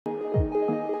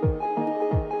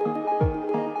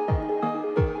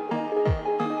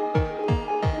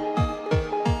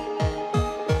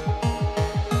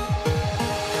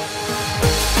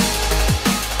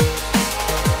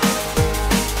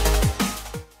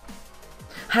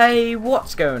Hey,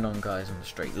 what's going on, guys? I'm the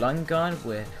Straight Line Guy.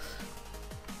 We're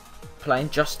playing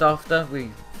just after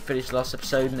we finished the last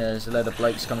episode, and there's a load of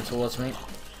blokes coming towards me.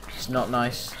 It's not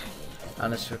nice,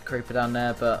 and there's a creeper down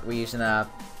there, but we're using our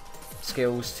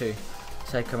skills to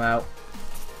take them out.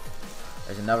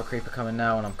 There's another creeper coming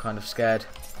now, and I'm kind of scared.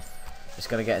 It's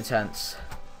going to get intense.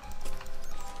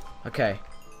 Okay,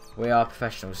 we are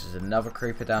professionals. There's another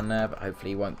creeper down there, but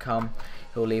hopefully he won't come.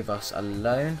 He'll leave us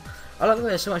alone. I like the way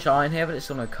there's so much iron here, but it's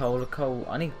still no coal.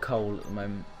 I need coal at the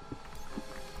moment.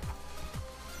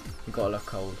 You've got to love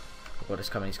coal. Oh god, he's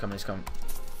coming, he's coming, he's coming.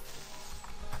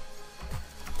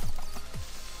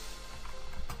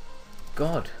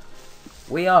 God.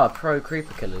 We are pro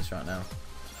creeper killers right now.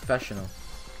 Professional.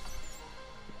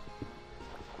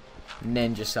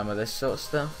 Ninja some of this sort of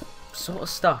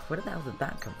stuff. Where the hell did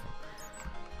that come from?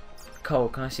 Coal,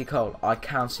 can I see coal? I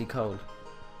can see coal.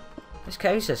 This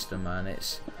cave system, man,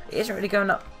 it isn't really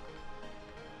going up.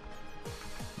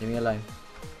 Leave me alone.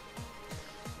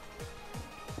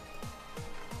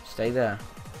 Stay there.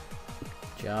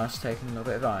 Just taking a little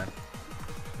bit of iron.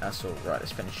 That's all. Right,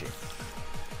 let's finish you.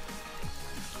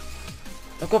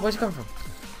 Oh god, where's he coming from?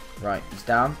 Right, he's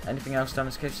down. Anything else down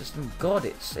this cave system? God,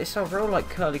 it's a real like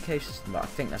curly cave system, but I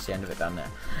think that's the end of it down there.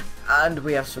 And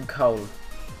we have some coal.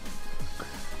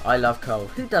 I love coal.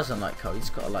 Who doesn't like coal? You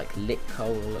just gotta like lick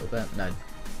coal a little bit. No,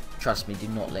 trust me, do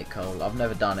not lick coal. I've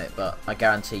never done it, but I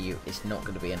guarantee you it's not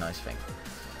going to be a nice thing.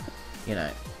 You know.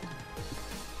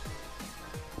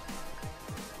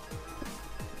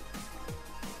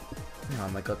 Oh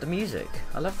my god, the music.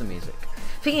 I love the music.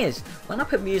 Thing is, when I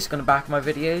put music on the back of my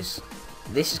videos,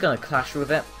 this is going to clash with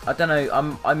it. I don't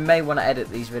know, I may want to edit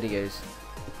these videos.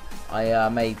 I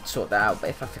may sort that out,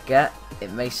 but if I forget,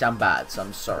 it may sound bad, so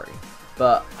I'm sorry.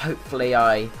 But hopefully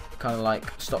I kind of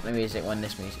like stop the music when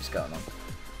this music's going on.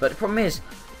 But the problem is,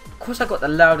 of course I got the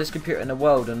loudest computer in the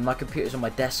world, and my computer's on my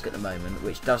desk at the moment,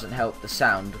 which doesn't help the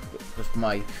sound because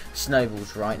my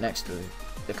snowball's right next to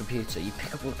the computer. You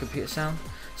pick up all the computer sound.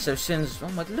 So as soon as, oh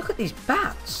my, look at these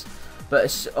bats. But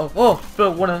it's, oh,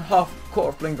 1.5 quarter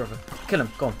of bling brother. Kill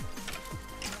him, go on.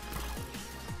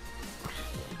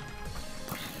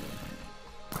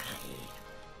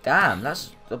 Damn,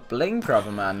 that's the bling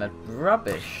brother, man. That's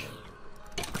rubbish.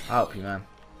 I'll help you, man.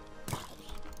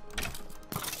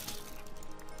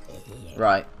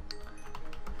 Right.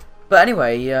 But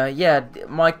anyway, yeah,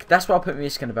 that's why I put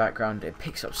music in the background. It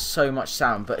picks up so much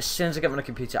sound. But as soon as I get on the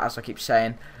computer, as I keep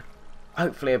saying,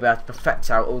 hopefully I'll be able to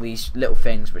perfect out all these little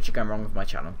things which are going wrong with my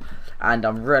channel. And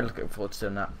I'm really looking forward to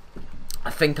doing that. I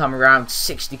think I'm around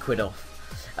 60 quid off.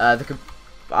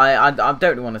 I don't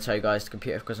really want to tell you guys the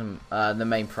computer because I'm the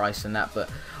main price and that, but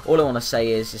all I want to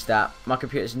say is that my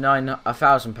computer's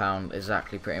 £1,000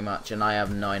 exactly, pretty much, and I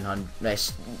have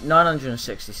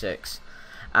 966,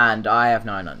 and I have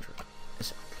 900.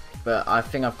 But I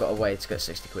think I've got a way to get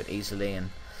 60 quid easily, and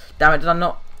damn it, did I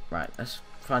not? Right, let's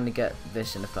finally get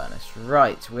this in the furnace.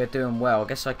 Right, we're doing well. I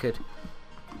guess I could.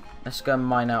 Let's go and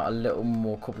mine out a little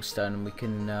more cobblestone, and we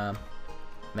can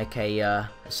make a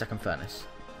second furnace.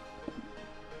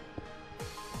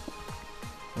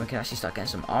 We can actually start getting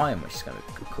some iron, which is going to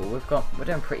be cool. We're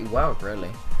doing pretty well, really.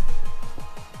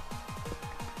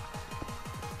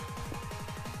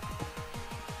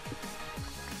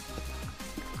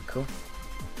 Cool.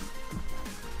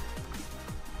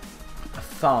 A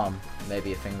farm may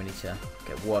be a thing we need to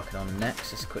get working on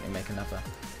next. Let's quickly make another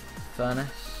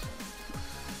furnace.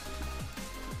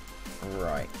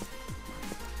 Right.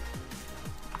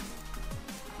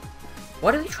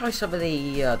 Why don't we try some of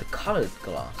the coloured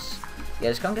glass? Yeah,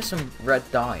 let's go and get some red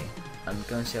dye and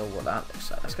go and see what that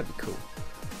looks like. That's gonna be cool.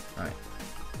 Alright.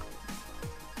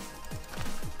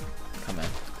 Come in.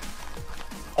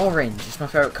 Orange is my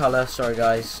favourite colour. Sorry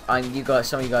guys. Some of you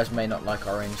guys may not like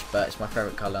orange, but it's my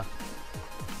favourite colour.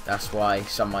 That's why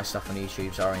some of my stuff on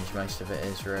YouTube's orange. Most of it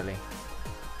is, really.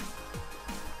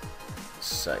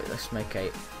 So let's make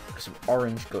some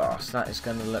orange glass. That is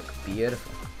gonna look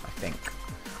beautiful, I think.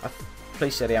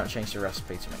 Please say they haven't changed the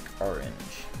recipe to make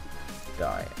orange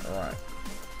dye. Alright.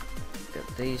 Get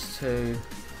these two.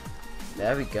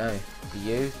 There we go.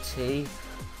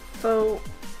 Beautiful.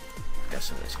 Get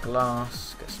some of this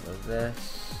glass. Get some of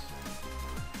this.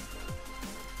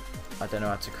 I don't know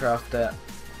how to craft it.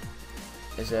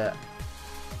 Is it?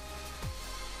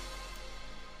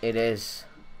 It is.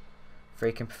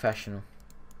 Freaking professional.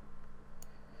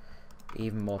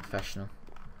 Even more professional.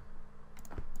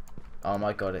 Oh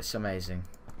my god, it's amazing.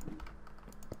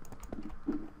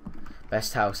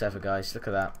 Best house ever, guys. Look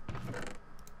at that.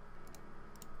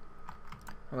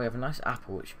 Oh, we have a nice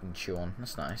apple which we can chew on.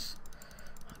 That's nice.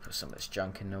 I'll put some of this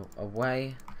junk in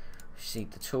away. See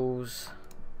the tools.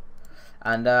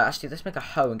 And actually, let's make a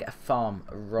hoe and get a farm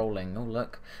rolling. Oh,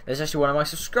 look. There's actually one of my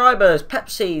subscribers,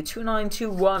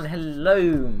 Pepsi2921.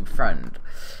 Hello, friend.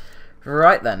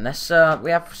 Right then, let's we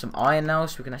have some iron now,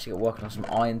 so we can actually get working on some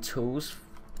iron tools.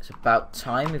 It's about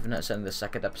time, even though it's only the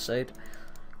second episode.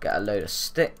 Get a load of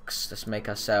sticks. Let's make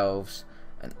ourselves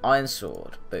an iron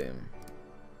sword. Boom.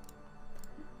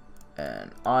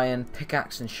 An iron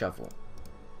pickaxe and shovel.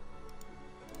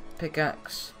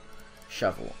 Pickaxe,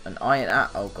 shovel, an iron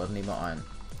oh god, I need more iron.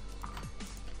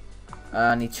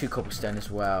 I need 2 cobblestone as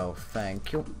well,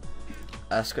 thank you.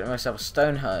 Let's get myself a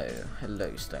stone hoe.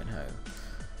 Hello, stone hoe.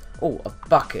 Oh, a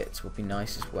bucket would be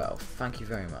nice as well, thank you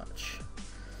very much.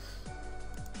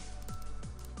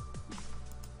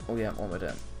 Oh yeah, what am I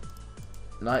doing?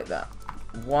 Like that.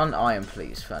 1 iron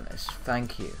please, furnace,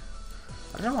 thank you.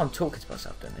 I don't know why I'm talking to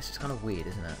myself doing this, it's kind of weird,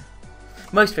 isn't it?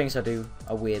 Most things I do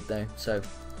are weird though, so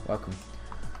welcome.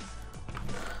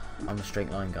 I'm the straight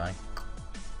line guy.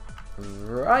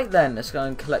 Right then, let's go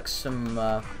and collect some.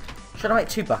 Should I make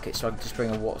 2 buckets so I can just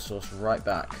bring a water source right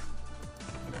back?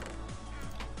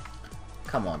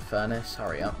 Come on, furnace,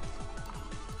 hurry up.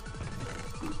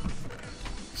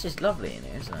 This is lovely in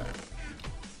here, isn't it?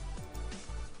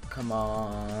 Come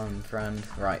on, friend.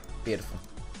 Right, beautiful.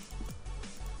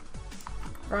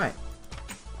 Right.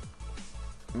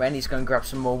 Randy's going to grab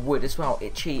some more wood as well.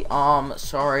 Itchy arm,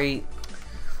 sorry.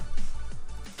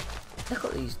 Look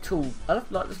at these tall. I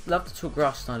love the tall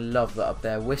grass, and I love that up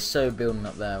there. We're so building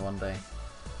up there one day.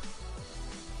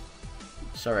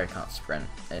 Sorry, I can't sprint.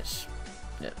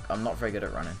 I'm not very good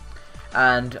at running.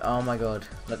 And oh my god,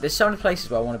 look, there's so many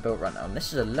places where I want to build right now. And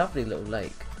this is a lovely little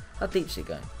lake. How deep's it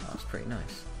going? Oh, that's pretty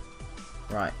nice.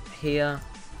 Right, here,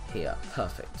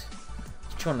 perfect.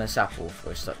 Let's chew on this apple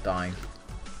before I start dying.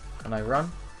 Can I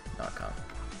run? No, I can't.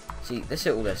 See, let's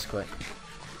hit all this quick.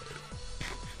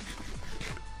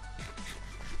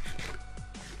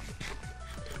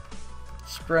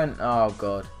 Sprint. Oh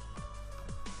god.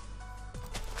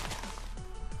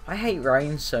 I hate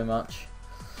rain so much.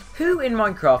 Who in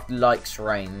Minecraft likes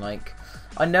rain? Like,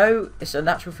 I know it's a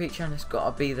natural feature and it's got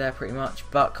to be there pretty much,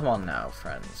 but come on now,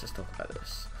 friends. Let's talk about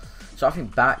this. So I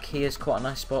think back here is quite a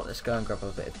nice spot. Let's go and grab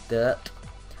a bit of dirt.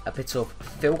 A bit of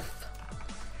filth,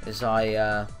 as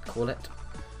I call it.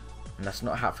 And that's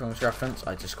not a Hat Films reference,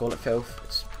 I just call it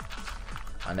filth.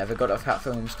 I never got off Hat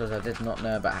Films because I did not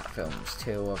know about Hat Films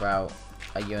till about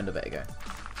a year and a bit ago.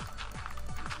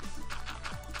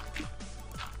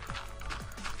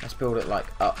 Let's build it like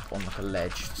up on like a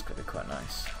ledge, that's going to be quite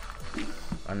nice.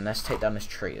 And let's take down this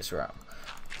tree as well.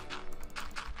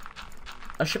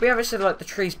 I should be able to see like the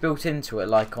trees built into it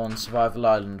like on Survival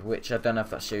Island, which I don't know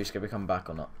if that series is going to come back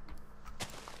or not.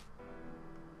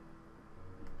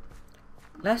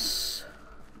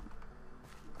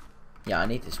 Yeah, I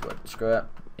need this wood. Screw it.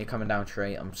 You're coming down,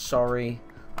 tree. I'm sorry.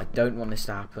 I don't want this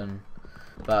to happen.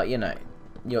 But you know,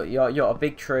 you're a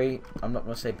big tree. I'm not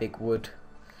gonna say big wood.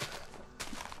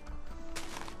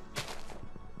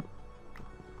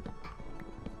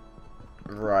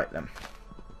 Right then.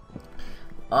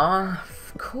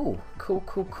 Cool.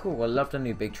 I love the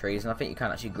new big trees, and I think you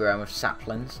can actually grow them with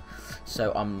saplings.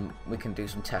 So we can do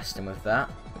some testing with that.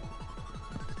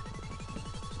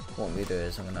 What I'm going to do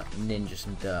is I'm going to ninja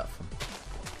some dirt from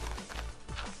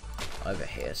over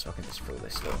here so I can just fill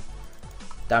this little.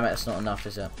 Damn it, that's not enough,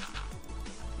 is it?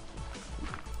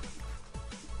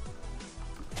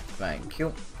 Thank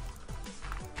you.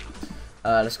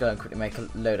 Let's go and quickly make a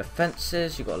load of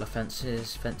fences. You've got a lot of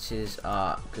fences. Fences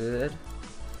are good.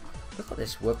 Look at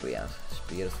this wood we have. It's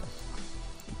beautiful.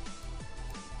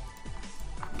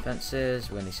 Fences.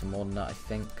 We need some more than that, I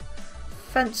think.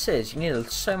 Fences. You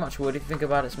need so much wood if you think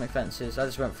about it to make fences. I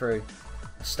just went through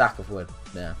a stack of wood.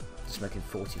 Yeah, just making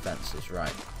 40 fences.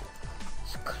 Right.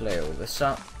 Let's clear all this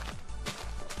up.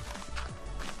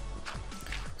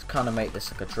 Let's kind of make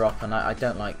this like a drop, and I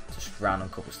don't like just random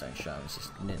cobblestone shells.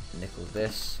 Just nickel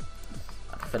this.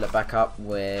 Fill it back up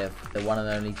with the one and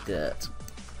only dirt.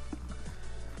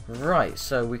 Right,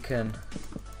 so we can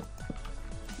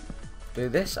do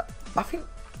this. I think,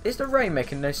 is the rain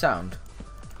making no sound?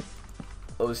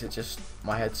 Or is it just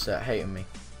my headset hating me?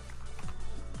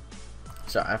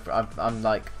 So I'm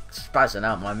like spazzing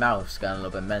out. My mouth's going a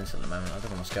little bit mental at the moment. I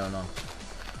don't know what's going on.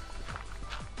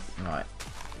 Right.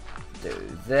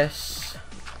 Do this.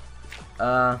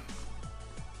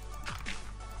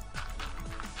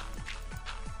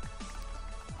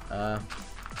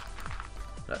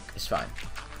 Look, it's fine.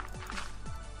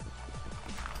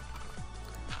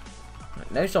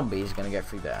 Look, no zombies are going to get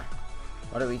through there.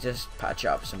 Why don't we just patch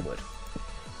up some wood?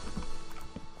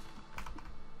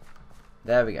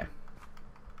 There we go.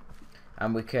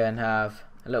 And we can have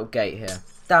a little gate here.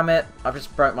 damn it. I've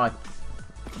just broke my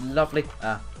lovely...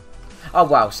 Oh,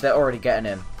 wow. So they're already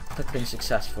getting in. I've been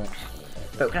successful.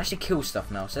 But we can actually kill stuff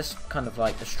now. So let's kind of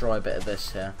like destroy a bit of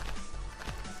this here.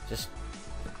 Just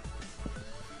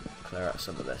clear out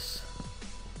some of this.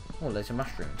 Oh, loads of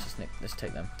mushrooms. Let's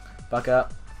take them. Back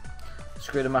up.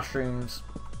 Screw the mushrooms.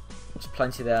 There's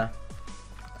plenty there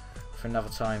for another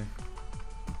time.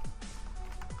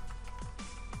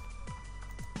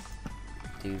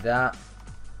 Do that.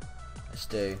 Let's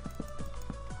do.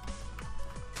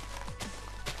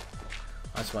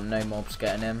 I just want no mobs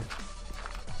getting in.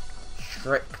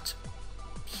 Strict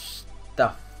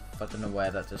stuff. I don't know where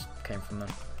that just came from then.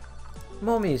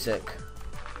 More music.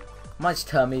 Might just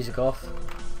turn music off.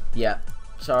 Yeah.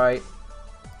 Sorry.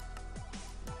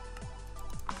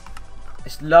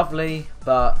 It's lovely,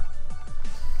 but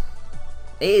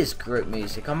it is group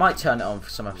music. I might turn it on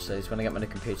for some episodes. When I get my new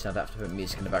computer, I'd have to put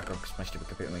music in the background because my stupid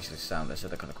computer makes it sound so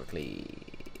they're kind of quickly.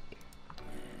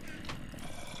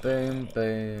 Boom,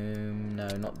 boom. No,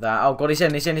 not that. Oh god, he's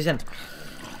in, he's in, he's in.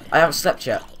 I haven't slept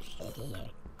yet.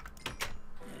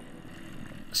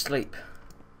 Sleep.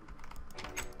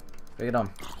 Bring it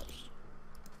on.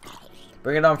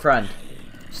 Bring it on, friend.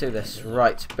 Let's do this.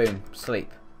 Right, boom.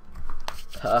 Sleep.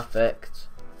 Perfect.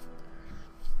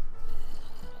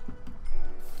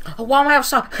 Oh, why am I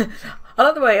outside? I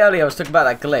like the way earlier I was talking about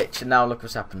that glitch, and now look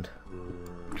what's happened.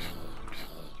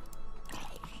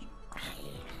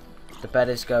 The bed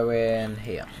is going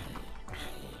here.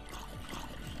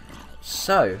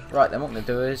 So, right then, what I'm going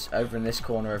to do is, over in this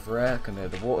corner over here, I'm going to go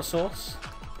to the water source.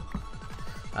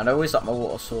 And I always like my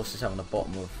water sources having the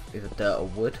bottom of either dirt or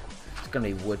wood. It's going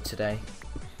to be wood today.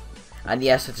 And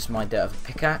yes, I just mined out of a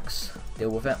pickaxe. Deal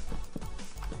with it.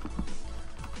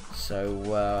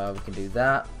 So, we can do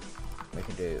that. We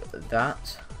can do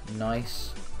that.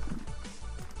 Nice.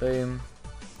 Boom.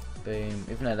 Boom.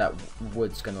 Even though that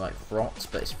wood's going to like rot,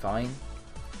 but it's fine.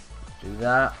 Do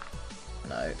that.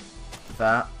 No.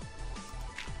 That.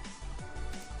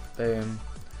 Boom.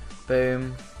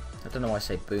 Boom. I don't know why I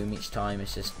say boom each time.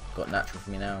 It's just got natural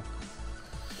for me now.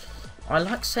 I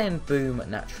like saying boom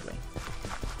naturally.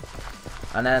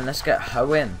 And then let's get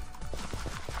hoe in.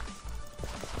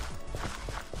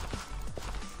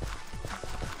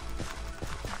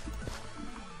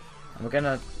 And we're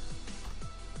gonna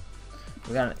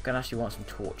actually want some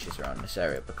torches around this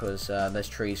area because there's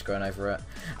trees growing over it,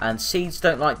 and seeds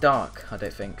don't like dark. I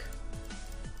don't think.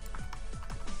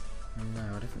 No,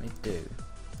 I definitely do.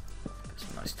 Get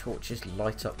some nice torches,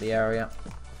 light up the area.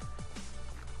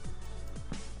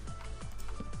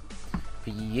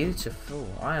 Beautiful.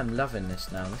 I am loving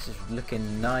this now. This is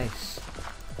looking nice.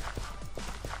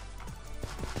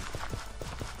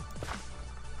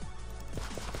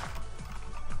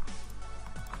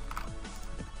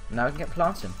 Now we can get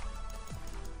planting.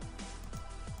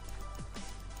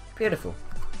 Beautiful.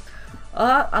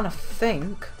 And I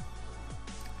think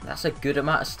that's a good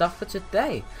amount of stuff for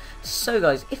today. So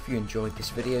guys, if you enjoyed this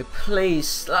video, please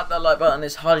slap that like button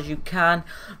as hard as you can.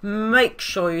 Make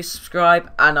sure you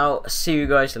subscribe, and I'll see you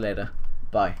guys later.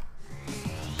 Bye.